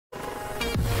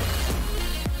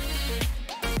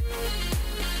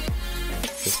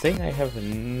thing I have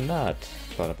not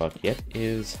thought about yet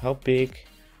is how big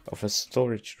of a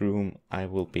storage room I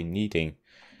will be needing.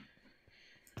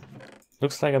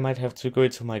 Looks like I might have to go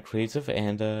into my creative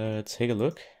and take a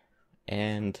look,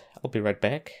 and I'll be right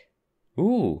back.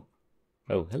 Ooh!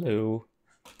 Oh, hello.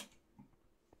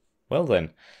 Well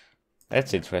then,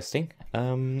 that's interesting.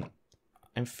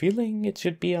 I'm feeling it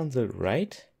should be on the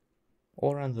right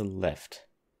or on the left.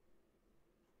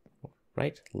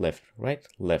 Right, left, right,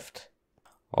 left.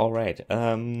 Alright,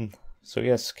 so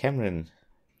yes, Cameron.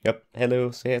 Yep,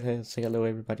 hello, say hello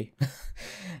everybody.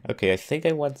 Okay, I think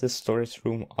I want this storage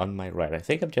room on my right. I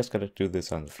think I'm just gonna do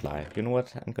this on the fly. You know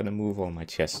what? I'm gonna move all my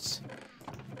chests.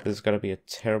 This is gonna be a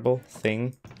terrible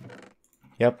thing.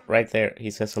 Yep, right there,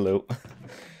 he says hello.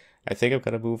 I think I'm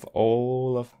gonna move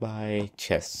all of my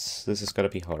chests. This is gonna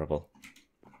be horrible.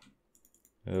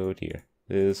 Oh dear,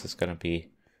 this is gonna be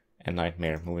a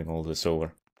nightmare moving all this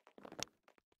over.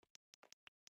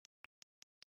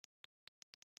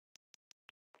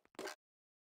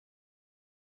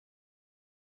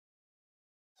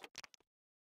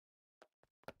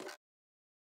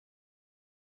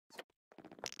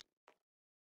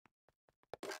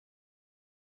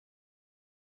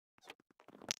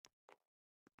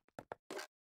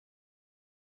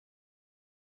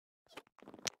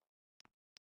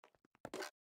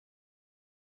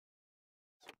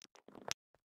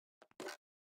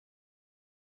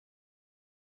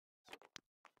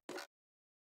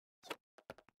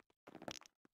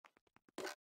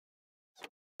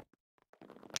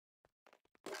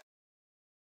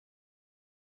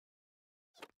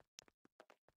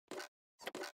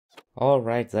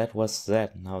 Alright, that was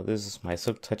that. Now this is my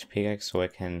silk touch pickaxe, so I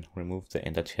can remove the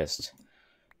ender chest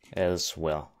as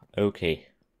well. Okay.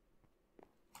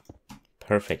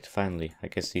 Perfect, finally. I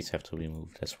guess these have to be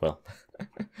moved as well.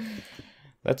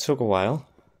 That took a while.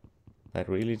 That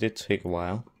really did take a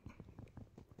while.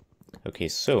 Okay,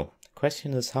 so the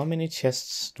question is, how many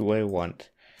chests do I want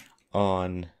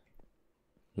on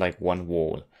like one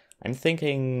wall? I'm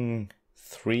thinking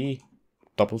 3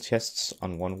 double chests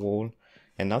on one wall.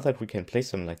 And now that we can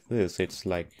place them like this, it's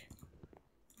like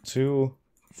 2,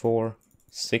 4,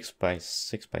 6 by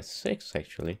 6 by 6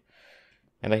 actually.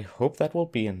 And I hope that will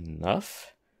be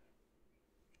enough.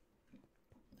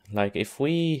 Like if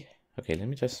we... Okay, let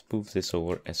me just move this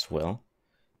over as well.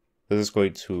 This is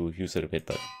going to use it a bit,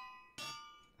 but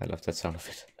I love that sound of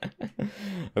it.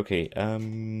 Okay,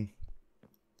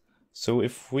 so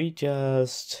if we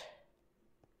just...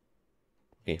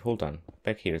 Okay, hold on.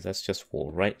 Back here, that's just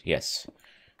wall, right? Yes.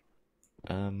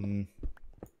 Okay,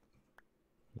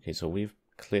 so we've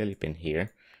clearly been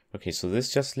here. Okay, so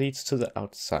this just leads to the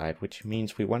outside, which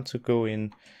means we want to go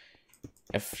in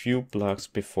a few blocks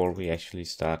before we actually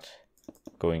start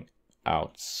going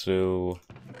out. So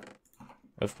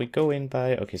if we go in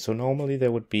by... Okay, so normally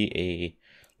there would be a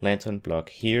lantern block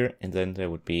here, and then there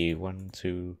would be 1,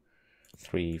 2,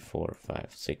 3, 4, 5,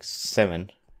 6,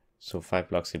 7. So 5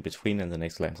 blocks in between, and the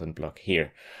next lantern block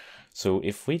here. So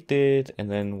if we did, and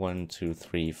then 1, 2,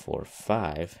 3, 4,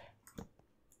 5.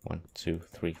 1, 2,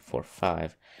 3, 4,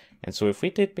 5. And so if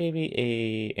we did maybe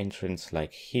a entrance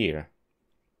like here,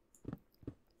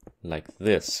 like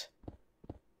this,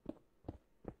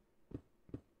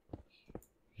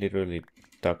 literally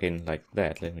dug in like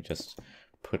that. Let me just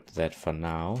put that for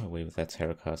now away with that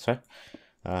terracotta.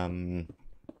 Yeah,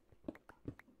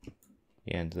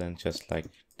 and then just like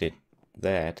did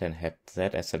that and had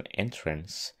that as an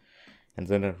entrance, and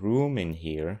then a room in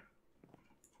here.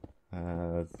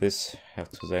 This have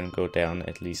to then go down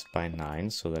at least by 9,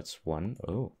 so that's 1.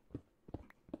 Oh,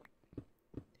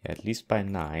 yeah, at least by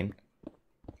 9.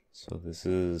 So this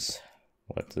is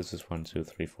what? This is 1, 2,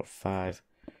 3, 4, 5,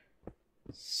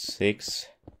 6,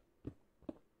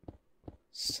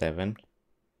 7.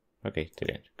 Okay, did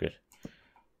it. Good.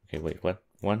 Okay, wait, what?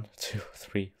 1, 2,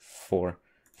 3, 4,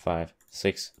 5,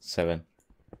 6, 7.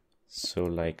 So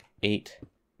like 8.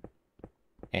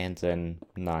 And then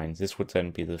 9. This would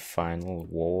then be the final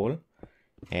wall.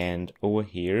 And over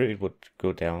here it would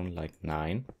go down like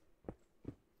 9.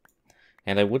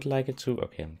 And I would like it to...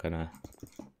 Okay, I'm gonna...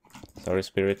 Sorry,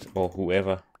 Spirit, or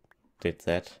whoever did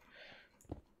that.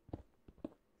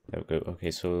 There we go.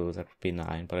 Okay, so that would be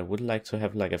 9. But I would like to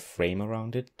have like a frame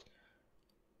around it.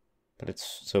 But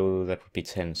it's... So that would be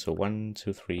 10. So 1,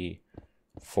 2, 3,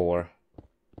 4,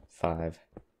 5,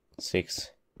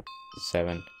 6,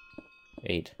 7...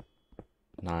 8,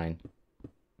 9,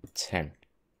 10,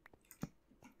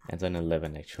 and then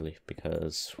 11 actually,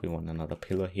 because we want another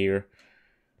pillar here.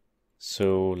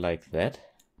 So like that,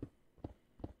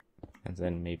 and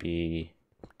then maybe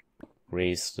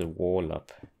raise the wall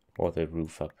up or the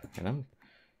roof up. And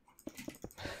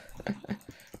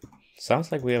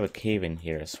Sounds like we have a cave in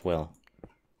here as well.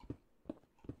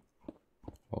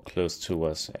 Or close to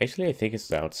us. Actually, I think it's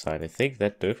the outside. I think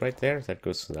that dirt right there, that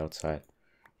goes to the outside.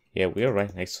 Yeah, we are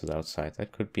right next to the outside.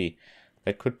 That could be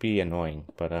annoying,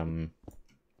 but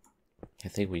I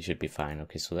think we should be fine.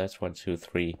 Okay, so that's 1, 2,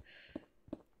 3.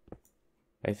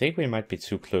 I think we might be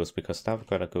too close because now we've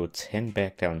got to go 10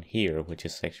 back down here, which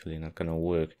is actually not gonna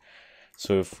work.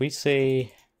 So if we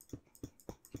say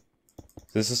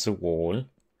this is a wall,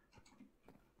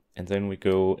 and then we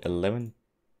go 11.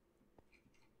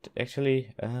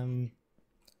 Actually, you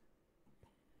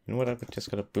know what? I'm just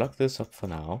gonna block this up for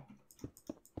now.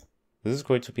 This is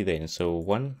going to be the end. So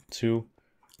 1, 2,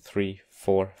 3,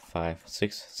 4, 5,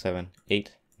 6, 7,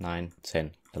 8, 9,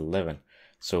 10, 11.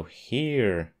 So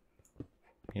here,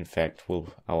 in fact,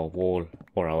 will our wall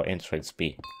or our entrance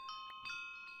be.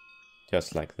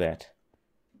 Just like that.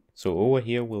 So over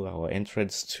here will our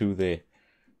entrance to the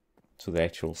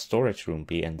actual storage room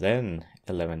be, and then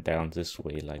 11 down this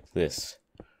way like this.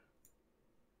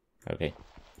 Okay.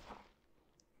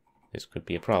 This could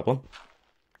be a problem.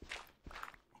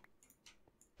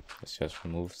 Let's just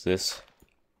remove this.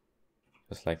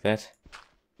 Just like that.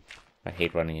 I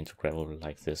hate running into gravel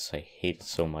like this. I hate it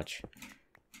so much.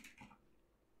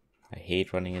 I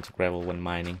hate running into gravel when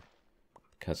mining.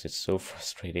 Because it's so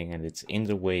frustrating and it's in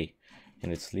the way.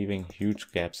 And it's leaving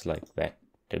huge gaps like that.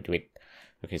 Don't do it.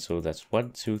 Okay, so that's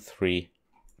 1, 2, 3,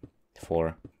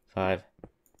 4, 5,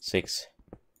 6,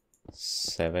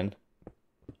 7,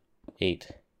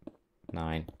 8,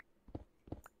 9,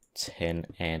 10,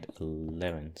 and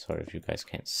 11. Sorry if you guys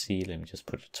can't see. Let me just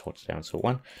put the torch down. So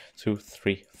 1, 2,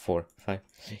 3, 4, 5,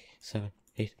 6, 7,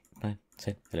 8, 9,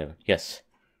 10, 11. Yes.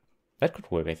 That could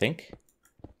work, I think.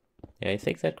 Yeah, I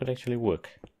think that could actually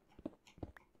work.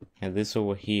 And this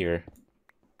over here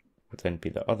would then be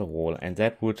the other wall, and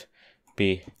that would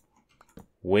be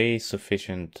way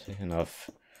sufficient enough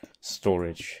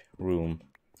storage room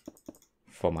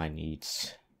for my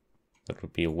needs. That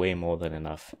would be way more than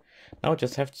enough. Now I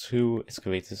just have to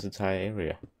excavate this entire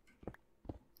area.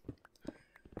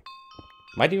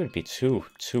 Might even be too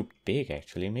big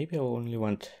actually. Maybe I only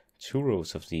want 2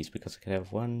 rows of these because I can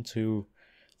have 1, 2,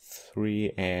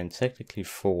 3, and technically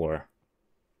 4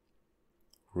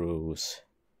 rows.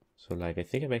 So like I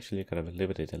think I'm actually gonna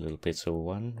limit it a little bit. So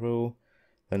 1 row,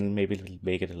 then maybe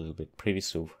make it a little bit pretty.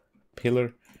 So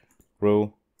pillar,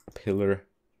 row, pillar,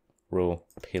 row,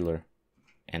 pillar,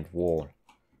 and wall.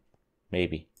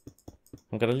 Maybe.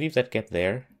 I'm gonna leave that gap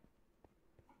there.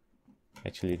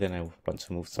 Actually, then I want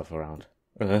to move stuff around.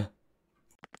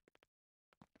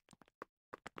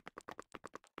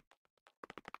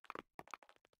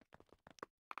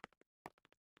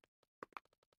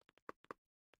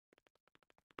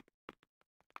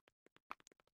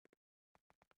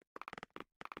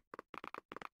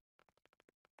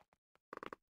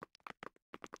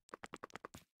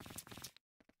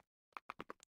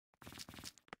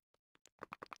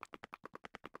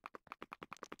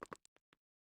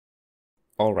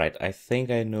 Alright, I think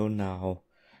I know now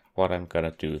what I'm gonna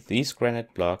do. These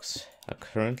granite blocks are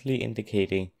currently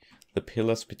indicating the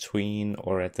pillars between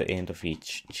or at the end of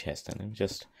each chest. And let me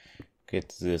just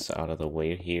get this out of the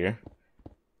way here.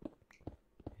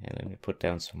 And let me put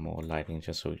down some more lighting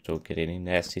just so we don't get any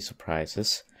nasty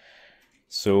surprises.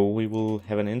 So we will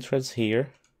have an entrance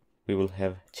here. We will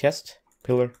have chest,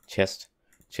 pillar, chest,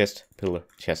 chest, pillar,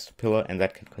 chest, pillar, and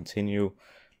that can continue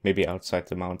maybe outside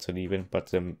the mountain even, but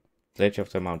the edge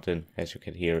of the mountain, as you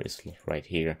can hear, is right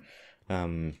here.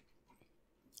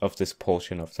 Of this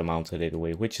portion of the mountain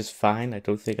anyway, which is fine. I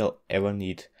don't think I'll ever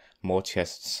need more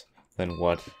chests than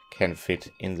what can fit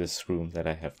in this room that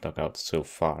I have dug out so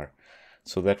far.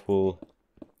 So that will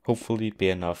hopefully be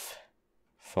enough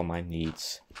for my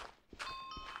needs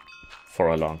for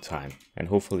a long time, and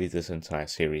hopefully this entire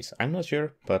series. I'm not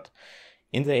sure, but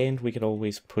in the end we can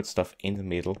always put stuff in the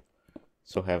middle,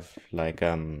 so have like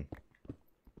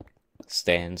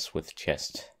stands with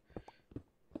chest.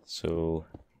 So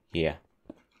yeah,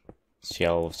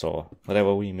 shelves or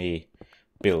whatever we may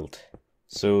build.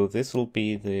 So this will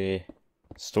be the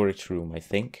storage room, I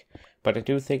think, but I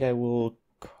do think I will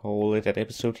call it an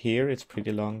episode here. It's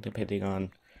pretty long depending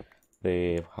on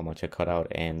how much I cut out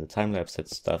and the time-lapse and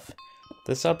stuff.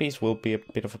 The zombies will be a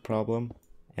bit of a problem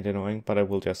and annoying, but I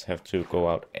will just have to go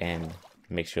out and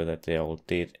make sure that they're all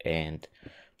dead and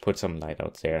put some light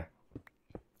out there.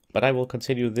 But I will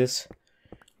continue this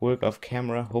work off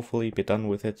camera, hopefully be done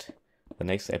with it the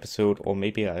next episode, or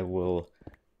maybe I will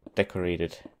decorate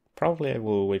it. Probably I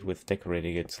will wait with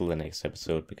decorating it till the next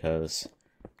episode because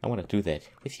I want to do that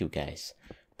with you guys.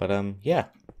 But yeah,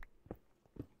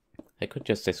 I could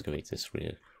just excavate this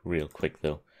real quick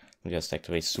though. I'll just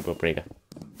activate Super Breaker.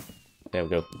 There we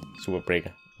go. Super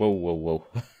Breaker. Whoa, whoa, whoa.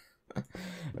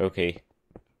 Okay.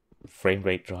 Frame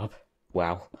rate drop.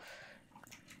 Wow.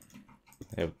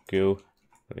 There we go.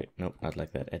 Okay, nope, not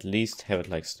like that. At least have it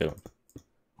like stone.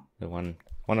 The one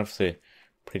of the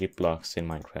pretty blocks in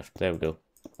Minecraft. There we go.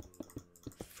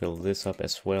 Fill this up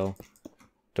as well.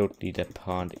 Don't need a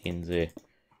pond in the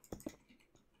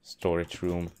storage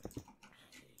room.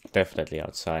 Definitely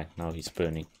outside. Now he's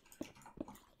burning.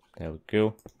 There we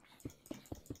go.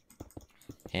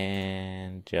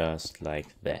 And just like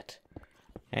that.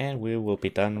 And we will be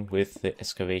done with the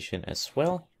excavation as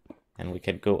well. And we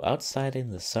can go outside in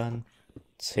the sun,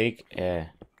 take a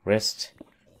rest,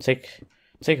 take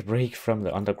a break from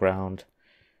the underground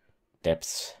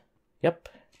depths. Yep,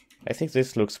 I think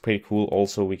this looks pretty cool.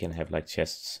 Also, we can have like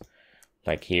chests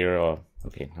like here, or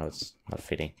okay, now it's not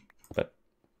fitting, but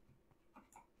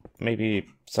maybe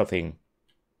something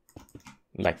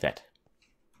like that.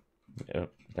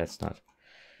 That's not.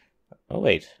 Oh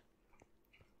wait,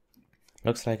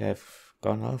 looks like I've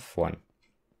gone off one.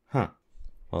 Huh.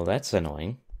 Well, that's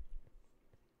annoying.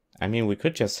 I mean, we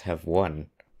could just have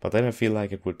one, but then I feel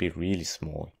like it would be really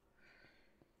small.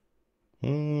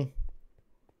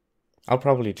 I'll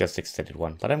probably just extend it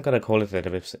one, but I'm gonna call it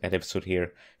an episode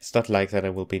here. It's not like that I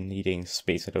will be needing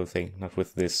space, I don't think, not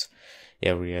with this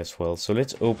area as well. So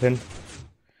let's open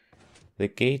the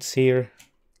gates here.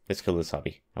 Let's kill this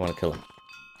zombie. I want to kill him.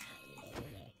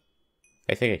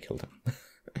 I think I killed him.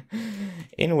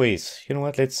 Anyways, you know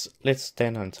what? Let's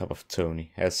stand on top of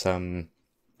Tony, as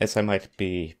I might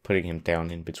be putting him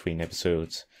down in between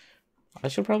episodes. I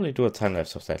should probably do a time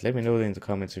lapse of that. Let me know in the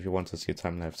comments if you want to see a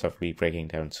time lapse of me breaking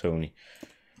down Tony.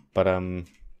 But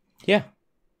yeah,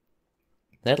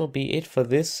 that'll be it for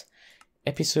this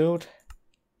episode.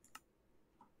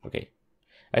 Okay,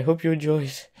 I hope you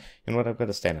enjoyed. You know what? I'm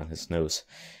gonna stand on his nose.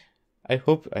 I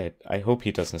hope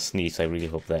he doesn't sneeze. I really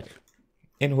hope that.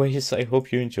 Anyways, I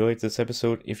hope you enjoyed this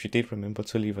episode. If you did, remember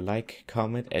to leave a like,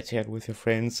 comment, and share it with your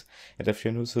friends. And if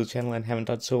you're new to the channel and haven't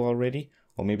done so already,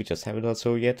 or maybe just haven't done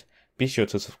so yet, be sure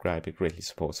to subscribe. It greatly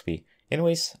supports me.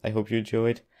 Anyways, I hope you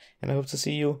enjoyed, and I hope to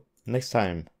see you next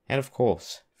time. And of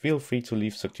course, feel free to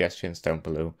leave suggestions down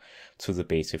below to the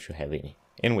base if you have any.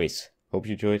 Anyways, hope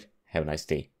you enjoyed. Have a nice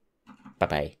day. Bye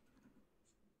bye.